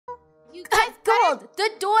You guys Gold,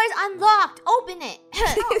 the door's unlocked. Open it.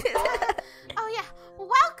 Oh yeah,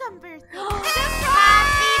 welcome birthday.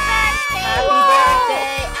 Happy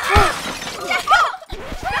birthday.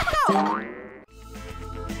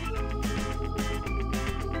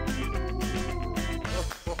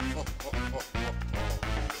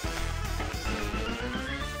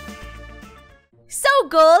 So,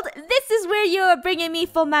 Gold, this is where you're bringing me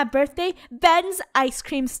for my birthday, Ben's ice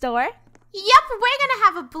cream store. Yep, we're gonna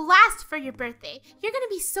have a blast for your birthday. You're gonna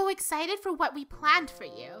be so excited for what we planned for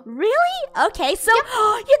you. Really? Okay, so you're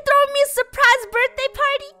throwing me a surprise birthday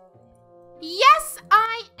party? Yes,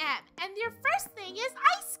 I am. And your first thing is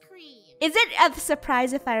ice cream. Is it a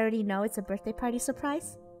surprise if I already know it's a birthday party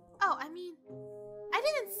surprise? Oh, I mean, I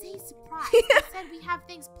didn't say surprise. I said we have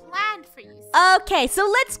things planned for you. Okay, so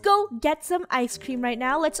let's go get some ice cream right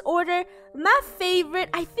now. Let's order my favorite.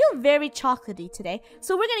 I feel very chocolatey today.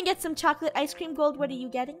 So we're gonna get some chocolate ice cream. Gold, what are you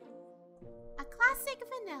getting? A classic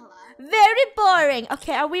vanilla. Very boring.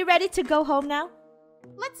 Okay, are we ready to go home now?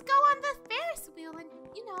 Let's go on the Ferris wheel and,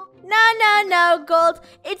 No, Gold.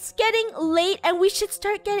 It's getting late and we should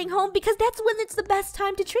start getting home because that's when it's the best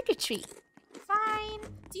time to trick-or-treat. Fine.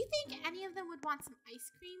 Do you think any of them would want some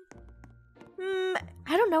ice cream?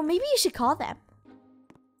 I don't know. Maybe you should call them.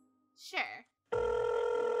 Sure.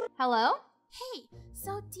 Hello? Hey,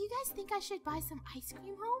 so do you guys think I should buy some ice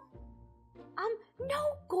cream home? No,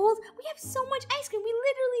 Gold. We have so much ice cream. We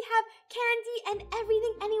literally have candy and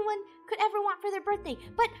everything anyone could ever want for their birthday.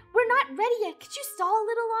 But we're not ready yet. Could you stall a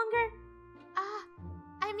little longer?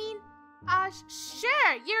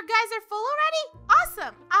 Sure. Your guys are full already?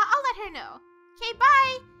 Awesome. I'll let her know. Okay,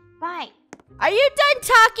 bye. Bye. Are you done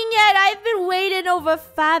talking yet? I've been waiting over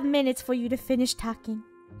 5 minutes for you to finish talking.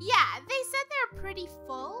 Yeah, they said they're pretty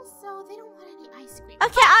full, so they don't want any ice cream.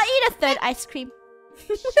 Okay, I'll eat a third ice cream.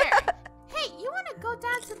 Sure. Hey, you want to go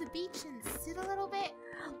down to the beach and sit a little bit?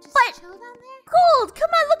 Just chill down there? Gold, come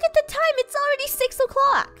on, look at the time. It's already 6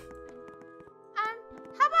 o'clock.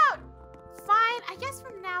 How about... Fine, I guess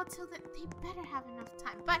from now till then, they better have enough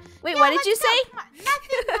time. But wait, yeah, what did you go. say? Come on.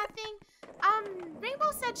 Nothing.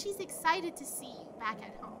 Rainbow said she's excited to see you back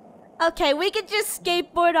at home. Okay, we could just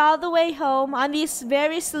skateboard all the way home on these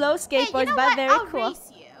very slow skateboards, Hey, you know but what? very I'll cool.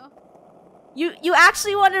 race you. You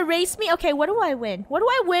actually want to race me? Okay, what do I win? What do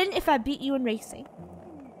I win if I beat you in racing?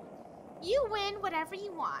 You win whatever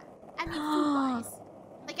you want. I mean, food-wise.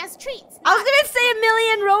 Like as treats. I was gonna say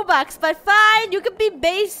 1,000,000 Robux, but fine, you can be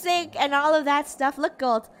basic and all of that stuff. Look,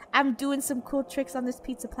 Gold, I'm doing some cool tricks on this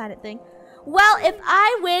Pizza Planet thing. Well, if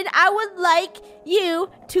I win, I would like you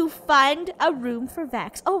to find a room for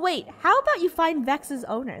Vex. Oh, wait, how about you find Vex's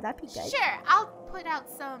owner? That'd be good. Sure, I'll put out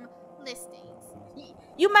some listings.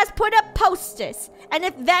 You must put up posters. And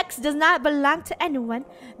if Vex does not belong to anyone,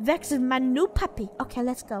 Vex is my new puppy. Okay,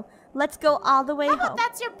 let's go. Let's go all the way How home. about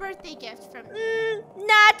that's your birthday gift from me?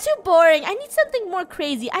 Nah, too boring. I need something more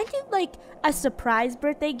crazy. I need like a surprise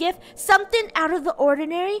birthday gift. Something out of the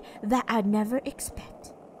ordinary that I'd never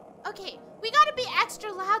expect. Okay, we gotta be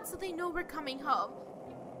extra loud so they know we're coming home.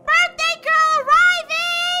 Birthday girl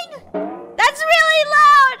arriving! That's really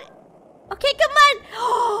loud! Okay, come on.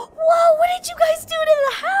 Whoa, what did you guys do to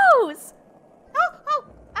the house?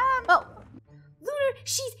 Oh, Lunar,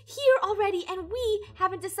 she's here already, and we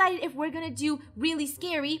haven't decided if we're gonna do really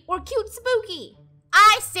scary or cute spooky.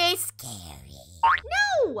 I say scary.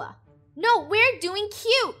 No, we're doing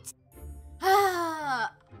cute. Oh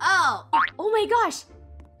my gosh.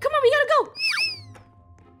 Come on, we gotta go.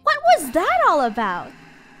 What was that all about?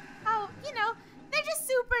 Oh, they're just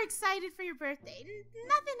super excited for your birthday.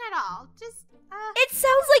 Nothing at all. Just, It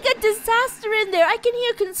sounds like a disaster in there. I can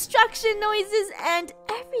hear construction noises and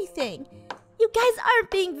everything. You guys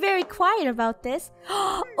aren't being very quiet about this.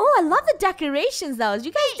 Oh, I love the decorations, though.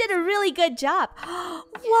 You guys did a really good job.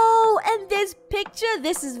 Whoa, and this picture,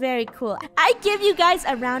 this is very cool. I give you guys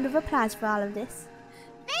a round of applause for all of this.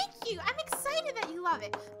 Thank you. I'm excited that you love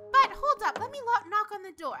it. But hold up, let me knock on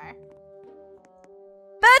the door.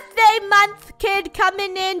 Birthday month, kid,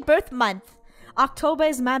 coming in. Birth month. October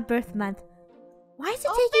is my birth month. Why is it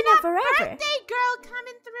taking them forever? Birthday girl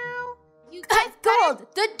coming through. You guys Gold,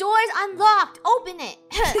 the door's unlocked. Open it.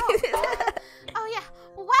 Oh yeah,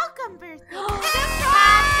 welcome birthday.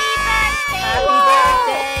 Happy birthday.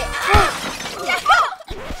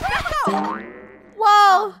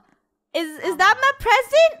 Whoa, is that my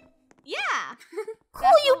present? Yeah.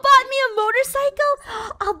 Cool, you bought me a motorcycle?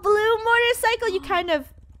 A blue motorcycle?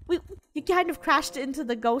 You kind of crashed into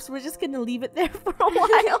the ghost. We're just gonna leave it there for a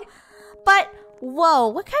while. But whoa,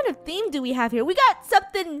 what kind of theme do we have here? We got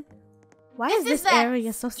something. Why is this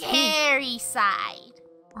area so scary? Scary side.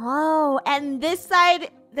 Oh, and this side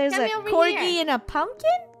there's Come a over corgi here. and a pumpkin?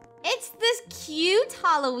 It's this cute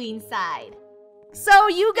Halloween side. So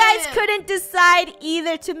you guys Yeah. couldn't decide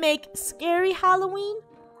either to make scary Halloween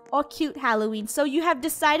or cute Halloween. So you have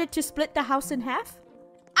decided to split the house in half?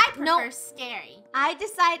 I prefer No. scary.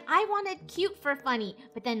 I wanted cute for funny,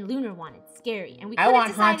 but then Lunar wanted scary, and we I couldn't want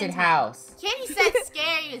decide haunted in time. house. Kitty said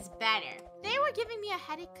scary is better. They were giving me a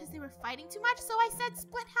headache because they were fighting too much, so I said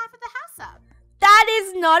split half of the house up. That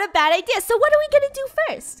is not a bad idea. So what are we going to do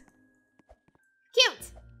first?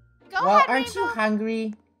 Cute. Go Well, ahead, aren't you Rainbow.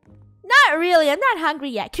 hungry? Not really. I'm not hungry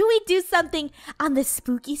yet. Can we do something on the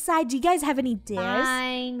spooky side? Do you guys have any dares?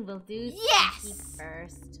 Fine, we'll do Yes. spooky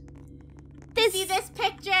first. See this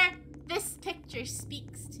picture? This picture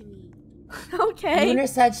speaks to me. Okay. Lunar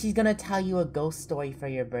said she's gonna tell you a ghost story for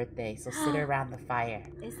your birthday, so sit around the fire.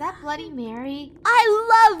 Is that Bloody Mary?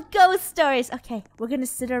 I love ghost stories. Okay, we're going to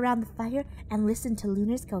sit around the fire and listen to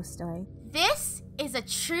Lunar's ghost story. This is a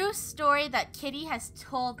true story that Kitty has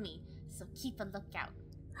told me, so keep a lookout.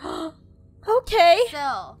 Okay.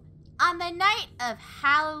 So, on the night of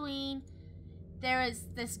Halloween, there was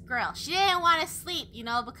this girl. She didn't want to sleep, you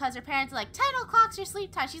know, because her parents were like, 10 o'clock's your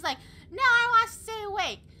sleep time. She's like, no, I want to stay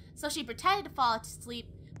awake. So she pretended to fall asleep,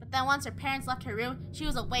 but then once her parents left her room, she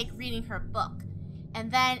was awake reading her book.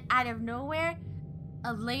 And then, out of nowhere,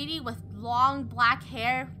 a lady with long black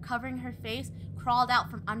hair covering her face crawled out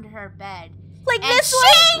from under her bed. Like And this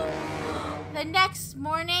one? The next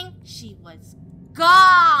morning, she was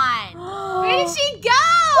gone. Where did she go?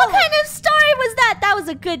 What kind of story was that? That was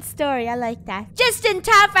a good story. I like that. Just in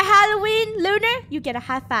time for Halloween, Lunar, you get a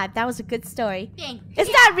high five. That was a good story. Thank It's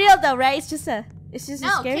you. not real though, right? It's just a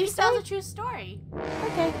No, scary Kitty story. tells a true story.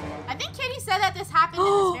 Okay. I think Kitty said that this happened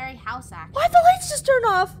in this very house, actually. Why'd the lights just turn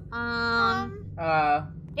off?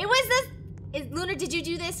 It was this. Lunar, did you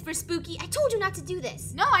do this for spooky? I told you not to do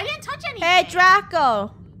this. No, I didn't touch anything. Hey,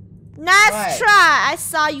 Draco. Nice What? try. I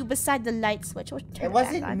saw you beside the light switch. Turn It back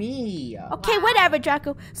wasn't on. me. Okay, whatever,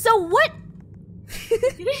 Draco. So what? Dude,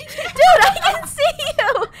 I can see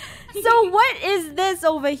you. So what is this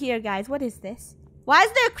over here, guys? What is this? Why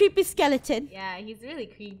is there a creepy skeleton? Yeah, he's really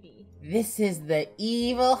creepy. This is the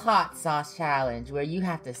evil hot sauce challenge, where you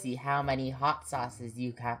have to see how many hot sauces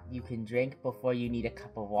you can drink before you need a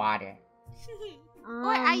cup of water.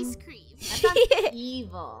 Or ice cream. That sounds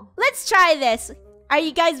evil. Let's try this. Are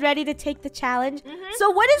you guys ready to take the challenge? So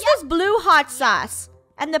what is this blue hot sauce?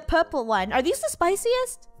 And the purple one? Are these the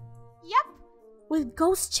spiciest? Yep. With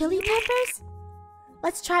ghost chili peppers?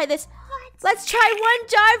 Let's try this. Let's try one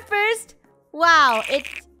jar first. Wow,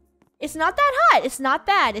 it's not that hot. It's not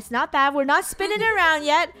bad. It's not bad. We're not spinning around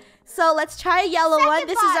yet. So let's try a yellow one.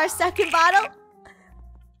 This is our second bottle.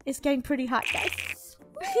 It's getting pretty hot, guys.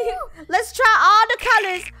 Let's try all the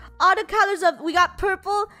colors. All the colors of, we got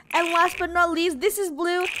purple, and last but not least, this is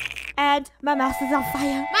blue. And my mouth is on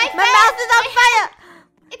fire. My mouth is on fire.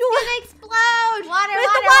 It's gonna explode. Water, Where's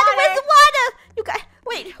water, the water? water. Where's the water? You guys,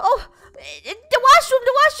 wait. Oh, the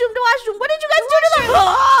washroom. What did you guys do to the?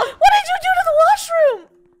 What did you do to the washroom?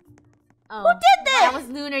 Oh, Who did this? That was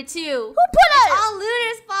Lunar too. Who put a? All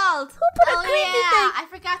Lunar's fault. Who put a Oh creepy yeah, thing? I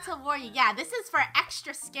forgot to warn you. Yeah, this is for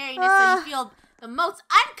extra scariness, so you feel the most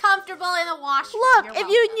uncomfortable in the washroom. Look, You're if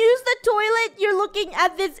welcome. you use the toilet, you're looking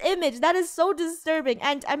at this image. That is so disturbing.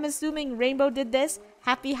 And I'm assuming Rainbow did this.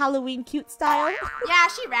 Happy Halloween cute style. Yeah,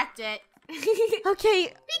 she wrecked it.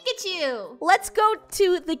 Okay, Pikachu. let's go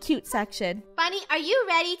to the cute section. Bunny, are you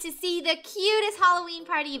ready to see the cutest Halloween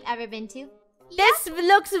party you've ever been to? This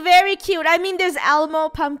looks very cute. I mean, there's Elmo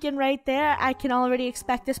pumpkin right there. I can already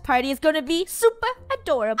expect this party is going to be super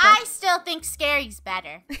adorable. I still think scary's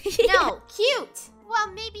better. No, cute. Well,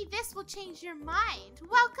 maybe this will change your mind.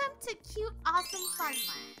 Welcome to Cute Awesome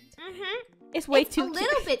Funland. It's way It's too a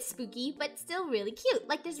little bit spooky, but still really cute.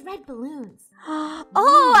 Like there's red balloons.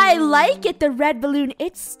 Oh, I like it. The red balloon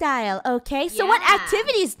itch style. Okay, so what Yeah.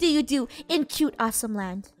 activities do you do in Cute Awesome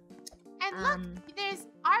Land? And look, there's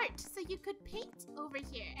art, so you could paint over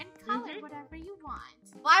here and color whatever you want.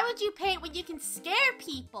 Why would you paint when you can scare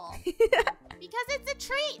people? Because it's a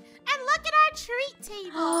treat. And look at our treat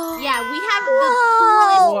table. Yeah, we have Whoa. the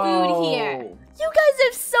coolest food here. You guys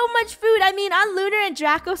have so much food. I mean, on Lunar and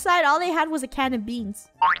Draco's side, all they had was a can of beans.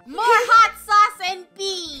 More hot sauce and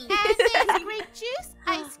beans. And there's grape juice,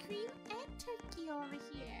 ice cream, and turkey over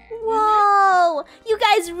here. Whoa! You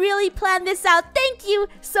guys really planned this out. Thank you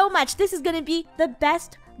so much. This is gonna be the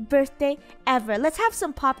best birthday ever. Let's have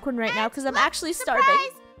some popcorn right now because I'm Look, actually starving.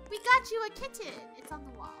 surprise, we got you a kitten. It's on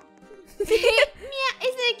the wall. Yeah,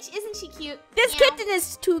 isn't she cute? This Meow. kitten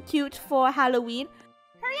is too cute for Halloween.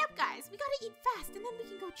 Hurry up, guys. We gotta eat fast, and then we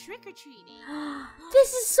can go trick-or-treating.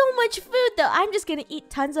 This is so much food, though. I'm just gonna eat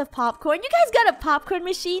tons of popcorn. You guys got a popcorn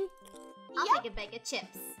machine? I'll take a bag of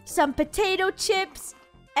chips. Some potato chips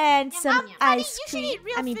and some ice you cream. should eat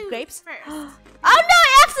real I mean food grapes. first. Oh no!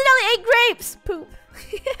 I accidentally ate grapes. Poop.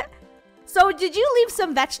 So did you leave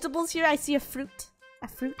some vegetables here? I see a fruit. A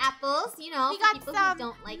fruit. Apples, you know, We for got people some who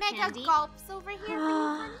don't like mega candy. gulps over here for you,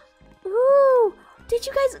 honey. Ooh! Did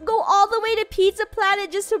you guys go all the way to Pizza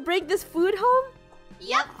Planet just to bring this food home?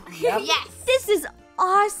 Yep. Yep. Yes. This is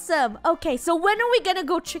awesome. Okay, so when are we gonna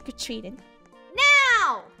go trick or treating?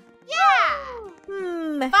 Now! Yeah.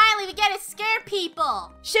 Finally, we get to scare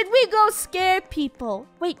people. Should we go scare people?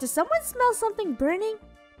 Wait, does someone smell something burning?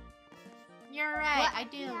 You're right. What? I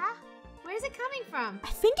do. Yeah? Where's it coming from?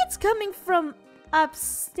 I think it's coming from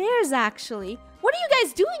upstairs, actually. What are you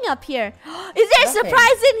guys doing up here? Is there a Nothing.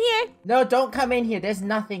 surprise in here? No, don't come in here. There's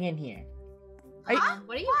nothing in here. Are you-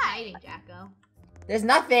 What are you hiding, Jacko? There's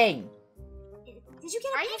nothing. Did you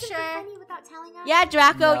get a Are you present sure? for Funny without telling us? Yeah,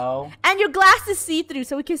 Draco. No. And your glass is see-through,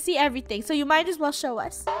 so we can see everything. So you might as well show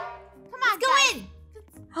us. Come on, Go guys. in!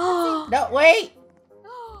 Oh, No, wait.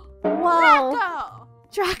 whoa.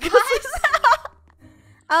 Draco. Draco.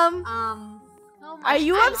 Oh my Are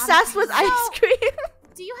you God. obsessed with ice cream?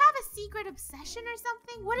 Do you have a secret obsession or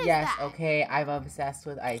something? What is Yes, that? okay, I'm obsessed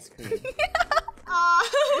with ice cream.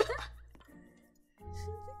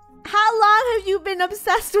 How long have you been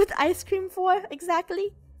obsessed with ice cream for,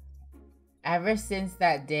 exactly? Ever since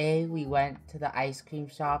that day we went to the ice cream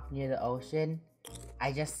shop near the ocean,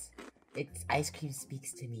 ice cream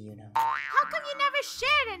speaks to me, you know. How come you never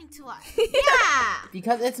shared any to us? Yeah!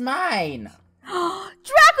 Because it's mine.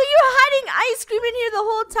 Draco, you're hiding ice cream in here the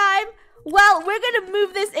whole time? Well, we're gonna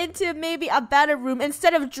move this into maybe a better room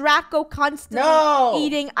instead of Draco constantly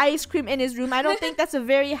eating ice cream in his room. I don't think that's a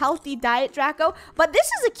very healthy diet, Draco. But this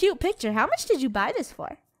is a cute picture. How much did you buy this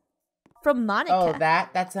for? From Monica. Oh,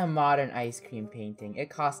 that's a modern ice cream painting.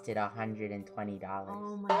 It costed $120.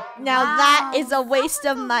 Oh my God. Now that is a waste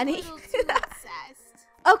of Someone's a money. little too obsessed.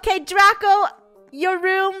 Okay, Draco, your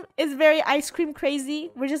room is very ice cream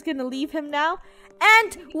crazy. We're just gonna leave him now.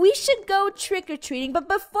 And we should go trick-or-treating. But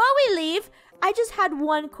before we leave, I just had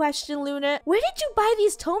one question, Luna. Where did you buy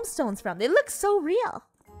these tombstones from? They look so real.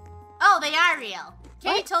 Oh, they are real.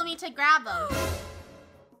 Katie told me to grab them.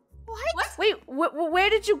 What? Wait, where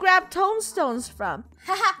did you grab tombstones from?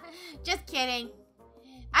 Just kidding.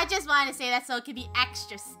 I just wanted to say that so it could be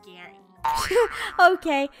extra scary.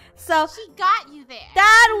 Okay, so She got you there.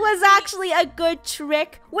 that was actually a good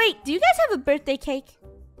trick. Wait, do you guys have a birthday cake?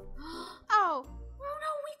 Oh,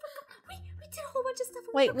 We did a whole bunch of stuff. and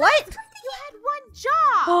we Wait, forgot what? his birthday. you had one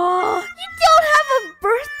job. Oh, you don't have a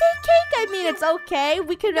birthday cake? I mean, it's okay.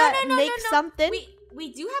 We could No. make something.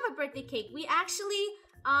 We do have a birthday cake. We actually,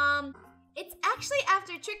 it's actually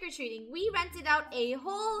after trick-or-treating. We rented out a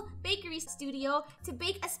whole bakery studio to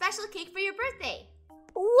bake a special cake for your birthday.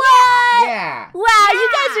 What? Yeah. Wow, you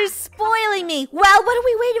guys are spoiling me. Well, what are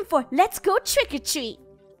we waiting for? Let's go trick-or-treat.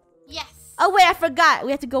 Yes. Oh, wait, I forgot.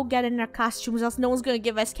 We have to go get in our costumes, else no one's going to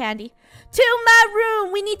give us candy. To my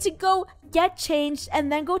room. We need to go get changed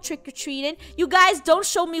and then go trick-or-treating. You guys, don't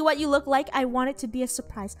show me what you look like. I want it to be a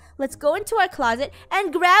surprise. Let's go into our closet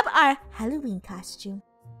and grab our Halloween costume.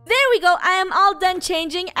 There we go. I am all done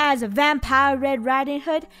changing as a Vampire Red Riding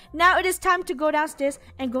Hood. Now it is time to go downstairs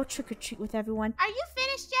and go trick-or-treat with everyone. Are you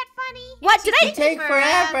finished yet, Funny? What? Did I... It take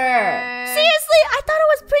forever. Seriously? I thought it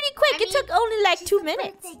was pretty quick. I It mean, took only like She's 2 a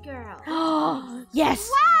minutes. birthday girl. Oh, yes.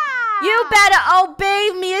 Wow. You better obey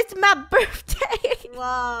me. It's my birthday.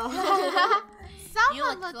 Whoa. You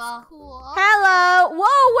Someone look looks cool. Hello.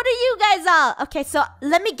 Whoa, what are you guys all? Okay, so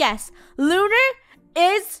let me guess. Lunar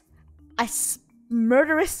is a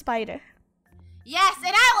murderous spider. Yes,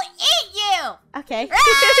 and I will eat you. Okay.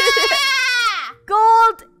 Ah!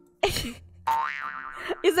 Gold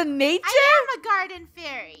is a nature? I am a garden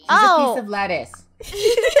fairy. She's Oh. a piece of lettuce.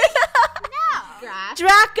 No. grass.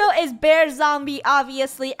 Draco is bear zombie,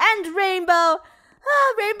 obviously. And Rainbow.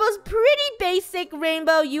 Ah, Rainbow's pretty basic.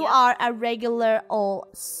 Rainbow, you are a regular old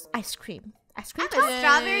ice cream. Ice cream? I'm a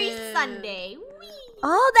strawberry sundae. Whee!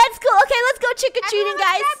 Oh, that's cool. Okay, let's go trick-or-treating, Everyone,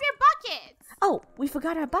 guys. grab your buckets. Oh, we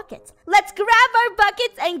forgot our buckets. Let's grab our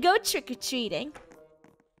buckets and go trick-or-treating.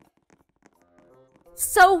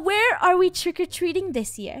 So where are we trick-or-treating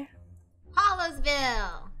this year?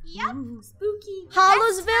 Hollowsville. Yep. Ooh, spooky.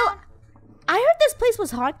 Hollowsville? I heard this place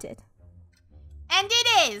was haunted. And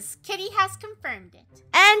it is. Kitty has confirmed it.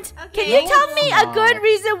 And can Okay. you tell me a No, good it's not.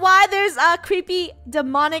 reason why there's a creepy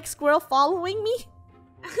demonic squirrel following me?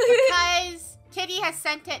 Because Kitty has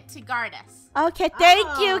sent it to guard us. Okay, thank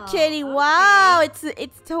you, Oh, Kitty. okay. Wow,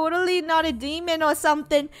 it's totally not a demon or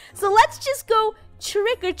something. So let's just go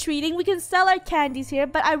trick-or-treating. We can sell our candies here,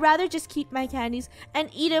 but I'd rather just keep my candies and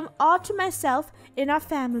eat them all to myself in our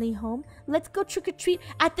family home. Let's go trick-or-treat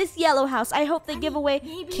at this yellow house. I hope they give away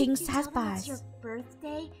Maybe king-size you tell them bars. it's your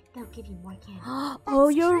birthday, they'll give you more candy. Oh,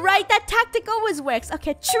 you're right. That tactic always works.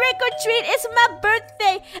 Okay, trick-or-treat. It's my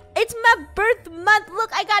birthday. It's my birth month.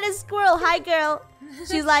 Look, I got a squirrel. Hi, girl.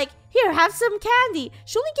 She's like, here, have some candy.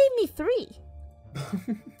 She only gave me 3.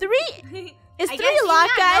 3? Is I 3 guess a lot,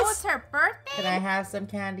 you guys? know it's her birthday. Can I have some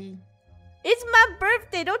candy? It's my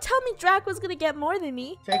birthday. Don't tell me Draco's gonna get more than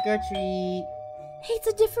me. Trick or treat. Hey, it's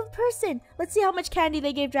a different person. Let's see how much candy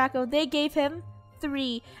they gave Draco. They gave him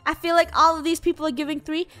 3. I feel like all of these people are giving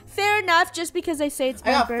 3. Fair enough, just because they say it's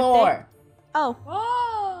I my got birthday. 4. Oh.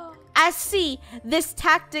 Oh. I see. This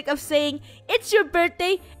tactic of saying it's your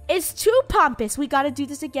birthday is too pompous. We gotta do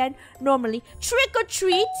this again normally. Trick or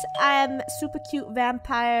treat. I'm super cute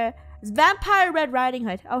vampire. It's Vampire Red Riding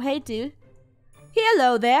Hood. Oh, hey, dude.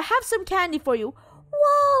 Hello there. Have some candy for you.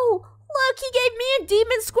 Whoa! Look, he gave me a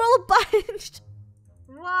demon squirrel a bunch.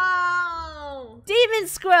 Wow! Demon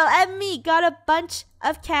squirrel and me got a bunch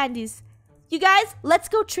of candies. You guys, let's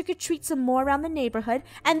go trick-or-treat some more around the neighborhood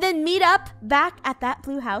and then meet up back at that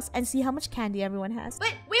blue house and see how much candy everyone has.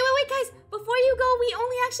 But wait, guys! Before you go, we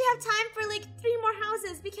only actually have time for like 3 more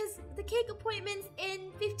houses because the cake appointment's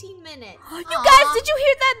in 15 minutes. You guys, did you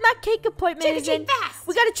hear that? My cake appointment is in. Trick-or-treat fast!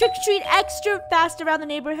 We gotta trick-or-treat extra fast around the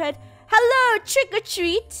neighborhood. Hello,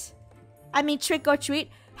 trick-or-treat. I mean trick-or-treat.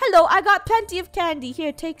 Hello, I got plenty of candy.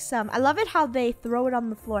 Here, take some. I love it how they throw it on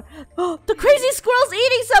the floor. Oh, the crazy squirrel's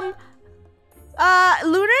eating some.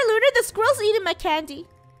 Lunar, the squirrel's eating my candy.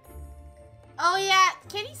 Oh yeah,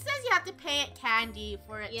 Kitty says you have to pay it candy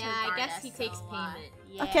for it to Yeah, I guard guess us, he takes so, payment.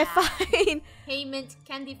 Yeah. Okay, fine. Payment,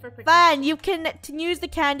 candy for protection. Fine, you can use the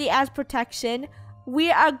candy as protection.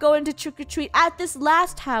 We are going to trick-or-treat at this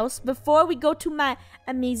last house before we go to my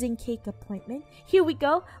amazing cake appointment. Here we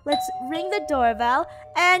go. Let's ring the doorbell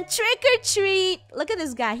and trick-or-treat. Look at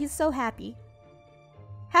this guy. He's so happy.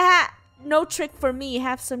 Haha. No trick for me.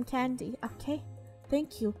 Have some candy. Okay.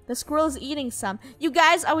 Thank you. The squirrel's eating some. You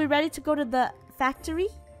guys, are we ready to go to the factory?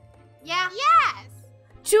 Yeah. Yes.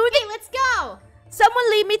 Hey, let's go! Someone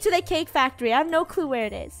lead me to the cake factory. I have no clue where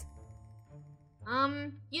it is.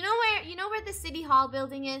 You know where the city hall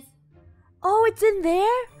building is? Oh, it's in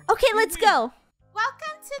there? Okay, let's go.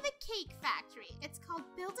 Welcome to the cake factory. It's called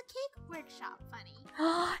Build a Cake Workshop, Funny.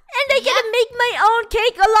 And I get to make my own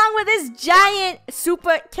cake along with this giant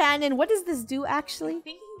super cannon. What does this do, actually?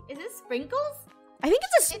 Is it sprinkles? I think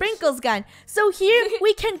it's a sprinkles gun. So here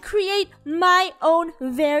we can create my own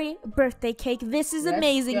very birthday cake. This is Let's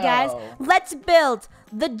amazing, go. guys. Let's build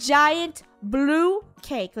the giant blue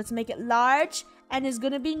cake. Let's make it large and it's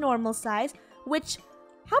gonna be normal size. Which,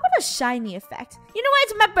 how about a shiny effect? You know what?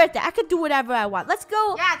 It's my birthday. I could do whatever I want. Let's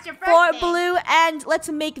go Yeah, it's your for birthday. blue and let's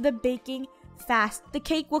make the baking fast. The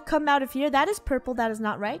cake will come out of here. That is purple. That is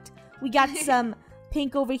not right. We got some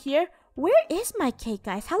pink over here. Where is my cake,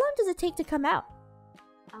 guys? How long does it take to come out?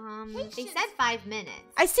 They said 5 minutes.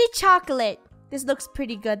 I see chocolate. This looks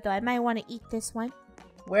pretty good, though. I might want to eat this one.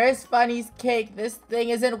 Where's Funny's cake? This thing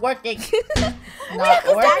isn't working. Yeah, Not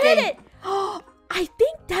 'cause that hit working. it. Oh, I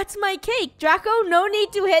think that's my cake. Draco, no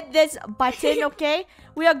need to hit this button, okay?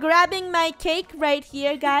 We are grabbing my cake right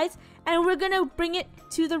here, guys. And we're going to bring it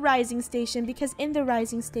to the rising station. Because in the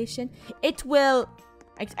rising station, it will,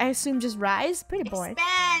 I assume, just rise. Pretty boring.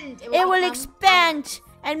 Expand! It will become- expand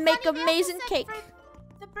and make Funny, they also amazing said cake. for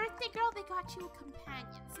the birthday girl, they got you a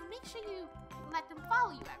companion. So make sure you let them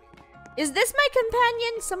follow you everywhere. Is this my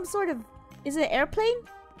companion? Some sort of, is it an airplane?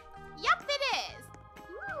 Yep, it is.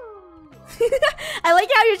 Ooh. I like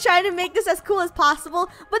how you're trying to make this as cool as possible,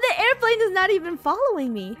 but the airplane is not even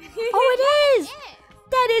following me. Oh, it is! It is.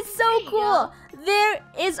 That is so There you cool. There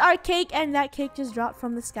is our cake, and that cake just dropped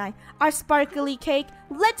from the sky. Our sparkly cake.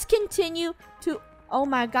 Let's continue to... Oh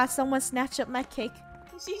my god, someone snatched up my cake.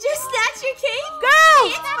 She just snatched your cake? Girl!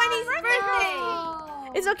 It's Funny's birthday! Oh.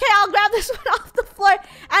 It's okay, I'll grab this one off the floor,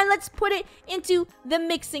 and let's put it into the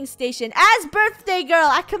mixing station. As birthday girl,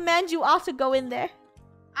 I command you all to go in there.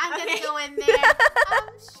 I'm gonna Okay. go in there.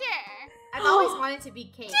 Sure. I've always wanted to be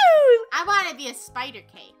cake. Dude! I want to be a spider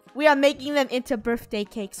cake. We are making them into birthday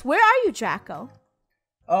cakes. Where are you, Draco?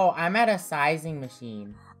 Oh, I'm at a sizing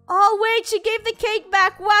machine. Oh, wait, she gave the cake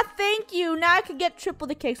back. Wow, thank you. Now I can get triple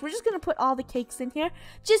the cakes. We're just going to put all the cakes in here,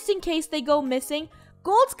 just in case they go missing.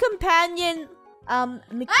 Gold's companion,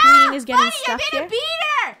 McQueen, is getting Funny, stuck I made here. a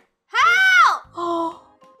beater. Help! Oh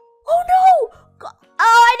no! Oh,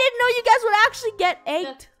 I didn't know you guys would actually get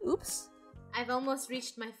egged. Oops. I've almost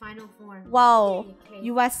reached my final form. Wow, Okay.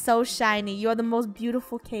 you are so shiny. You are the most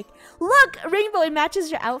beautiful cake. Look, Rainbow, it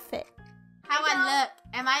matches your outfit. How I look?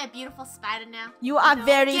 Am I a beautiful spider now? You are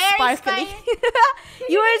very sparkly.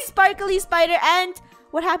 You are a sparkly spider. And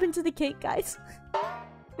what happened to the cake, guys?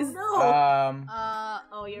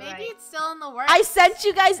 Oh, you're maybe right. it's still in the works. I sent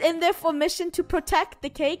you guys in there for mission to protect the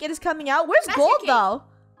cake. It is coming out. Where's That's Gold, your cake. though?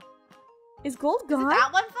 Is Gold Is gone?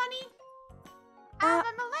 that one funny? I'm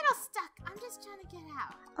a little stuck. I'm just trying to get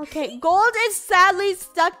out. Okay, Gold is sadly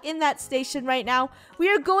stuck in that station right now. We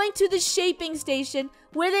are going to the shaping station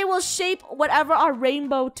where they will shape whatever our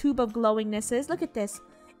rainbow tube of glowingness is. Look at this.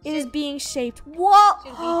 It is being shaped. Whoa!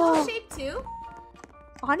 Should we go shape too?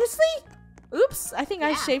 Honestly? Oops, I think I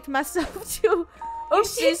Yeah. shaped myself too.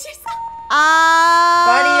 Oops. You shaped yourself.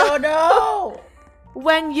 Bunny, oh no!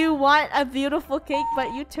 When you want a beautiful cake,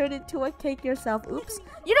 but you turn into a cake yourself. Oops.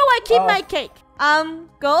 You know what? Keep Oh. my cake.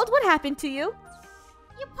 Gold, what happened to you?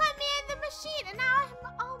 You put me in the machine, and now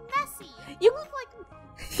I'm all messy. You- look like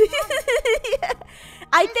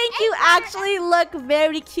I think you actually look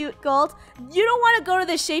very cute, Gold. You don't want to go to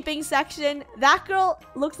the shaping section. That girl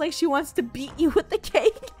looks like she wants to beat you with the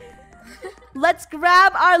cake. Let's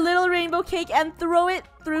grab our little rainbow cake and throw it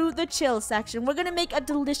through the chill section. We're gonna make a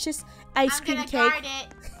delicious ice I'm cream gonna cake. guard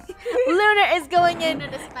it. Lunar is going in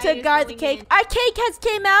Lunar the to spider's guard the going cake. in. Our cake has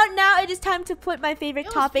came out. Now it is time to put my favorite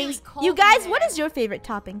It was really toppings. cold You in guys, what there. is your favorite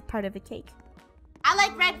topping part of the cake? I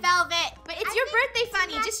like red velvet. But it's I your think birthday,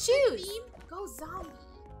 Funny. to Just match the choose. theme, go zombie.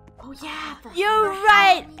 Oh yeah. You're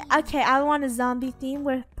right. Okay, I want a zombie theme.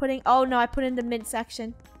 We're putting. Oh no, I put in the mint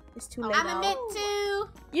section. It's too late. I'm a mint too.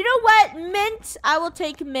 You know what? Mint. I will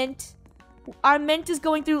take mint. Our mint is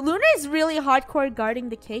going through. Luna is really hardcore guarding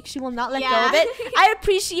the cake. She will not let go Yeah. of it. I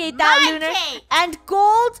appreciate that, My Lunar. cake. And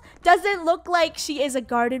Gold doesn't look like she is a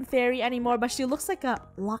garden fairy anymore, but she looks like a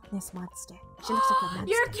Loch Ness monster. She looks like a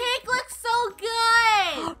monster. Your cake looks so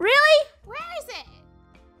good. Really? Where is it?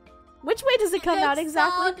 Which way does it come out looks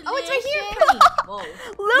exactly? so Oh, it's right here. delicious. Whoa.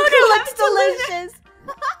 Lunar looks delicious.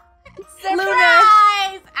 Lunar.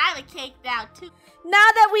 Surprise! I have a cake now too. Now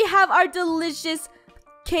that we have our delicious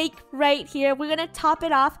cake right here, we're gonna top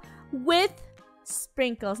it off with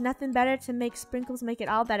sprinkles. Nothing better to make sprinkles make it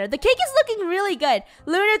all better. The cake is looking really good.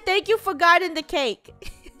 Lunar, thank you for guarding the cake.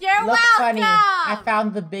 You're Look, welcome. Funny. I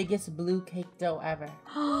found the biggest blue cake dough ever.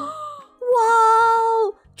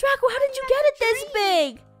 Whoa! Draco, how did you get it this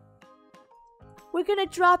big? We're gonna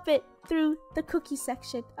drop it through the cookie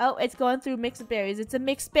section. Oh, it's going through mixed berries. It's a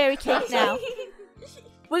mixed berry cake now.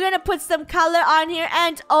 We're gonna put some color on here,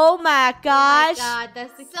 and oh my gosh, Oh my God,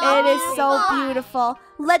 that's the So it is so beautiful. beautiful.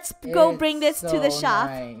 Let's go It's bring this to the so shop.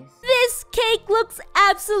 nice. This cake looks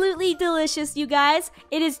absolutely delicious, you guys.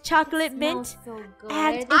 It is chocolate mint, Smells so good.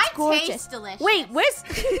 and it's I gorgeous. taste delicious.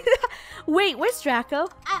 Wait, where's Draco?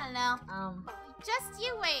 I don't know. Just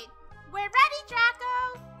you wait. We're ready,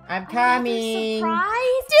 Draco. I'm coming.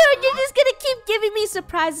 Surprise. Dude, you're just gonna keep giving me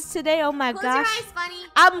surprises today. Oh my Close your gosh. eyes, Bunny.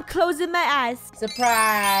 I'm closing my eyes.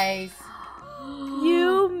 Surprise.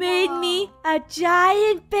 You made me a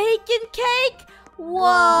giant bacon cake? Whoa.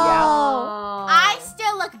 Oh. I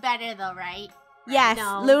still look better though, right? Yes,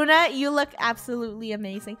 No. Luna, you look absolutely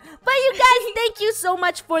amazing. But you guys, thank you so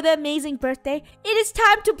much for the amazing birthday. It is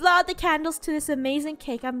time to blow out the candles to this amazing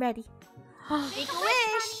cake. I'm ready. Make a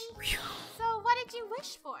wish. So what did you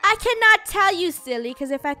wish for? I cannot tell you, silly,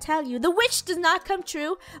 because if I tell you, the wish does not come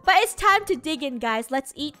true. But it's time to dig in, guys.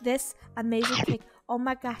 Let's eat this amazing cake. Oh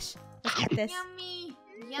my gosh. Let's eat this. Yummy.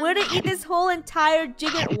 We're gonna eat this whole entire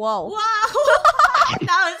jigger. Whoa. Wow.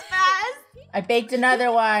 That was fast. I baked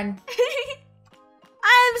another one.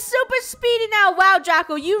 I am super speedy now. Wow,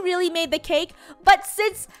 Draco, you really made the cake. But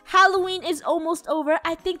since Halloween is almost over,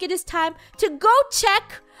 I think it is time to go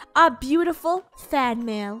check our beautiful fan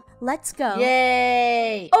mail. Let's go.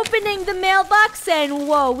 Yay! Opening the mailbox, and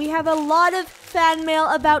whoa, we have a lot of fan mail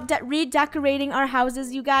about redecorating our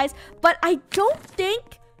houses, you guys. But I don't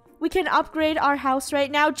think we can upgrade our house right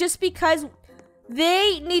now just because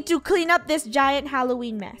they need to clean up this giant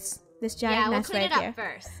Halloween mess. This giant We'll mess clean right it up here.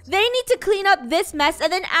 first. They need to clean up this mess,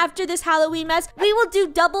 and then after this Halloween mess, we will do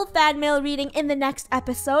double fan mail reading in the next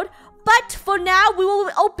episode. But for now, we will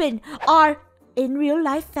open our in real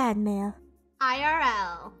life fan mail.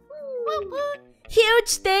 IRL. Woot woot. Huge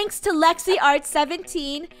thanks to Lexi Art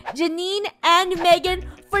 17, Janine, and Megan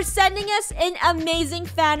for sending us an amazing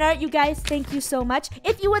fan art. You guys, thank you so much.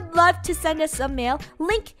 If you would love to send us some mail,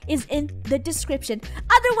 link is in the description.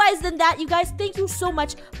 Otherwise than that, you guys, thank you so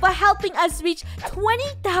much for helping us reach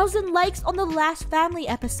 20,000 likes on the last family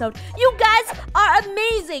episode. You guys are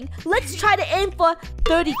amazing. Let's try to aim for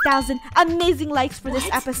 30,000 amazing likes for this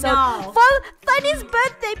episode. No. For Funny's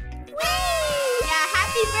birthday. Yeah,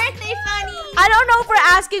 happy birthday, Funny. I don't know if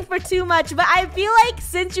we're asking for too much, but I feel like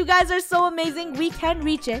since you guys are so amazing, we can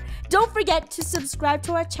reach it. Don't forget to subscribe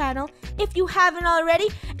to our channel if you haven't already,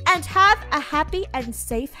 and have a happy and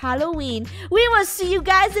safe Halloween. We will see you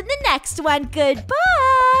guys in the next one.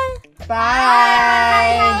 Goodbye. Bye.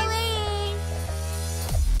 Halloween.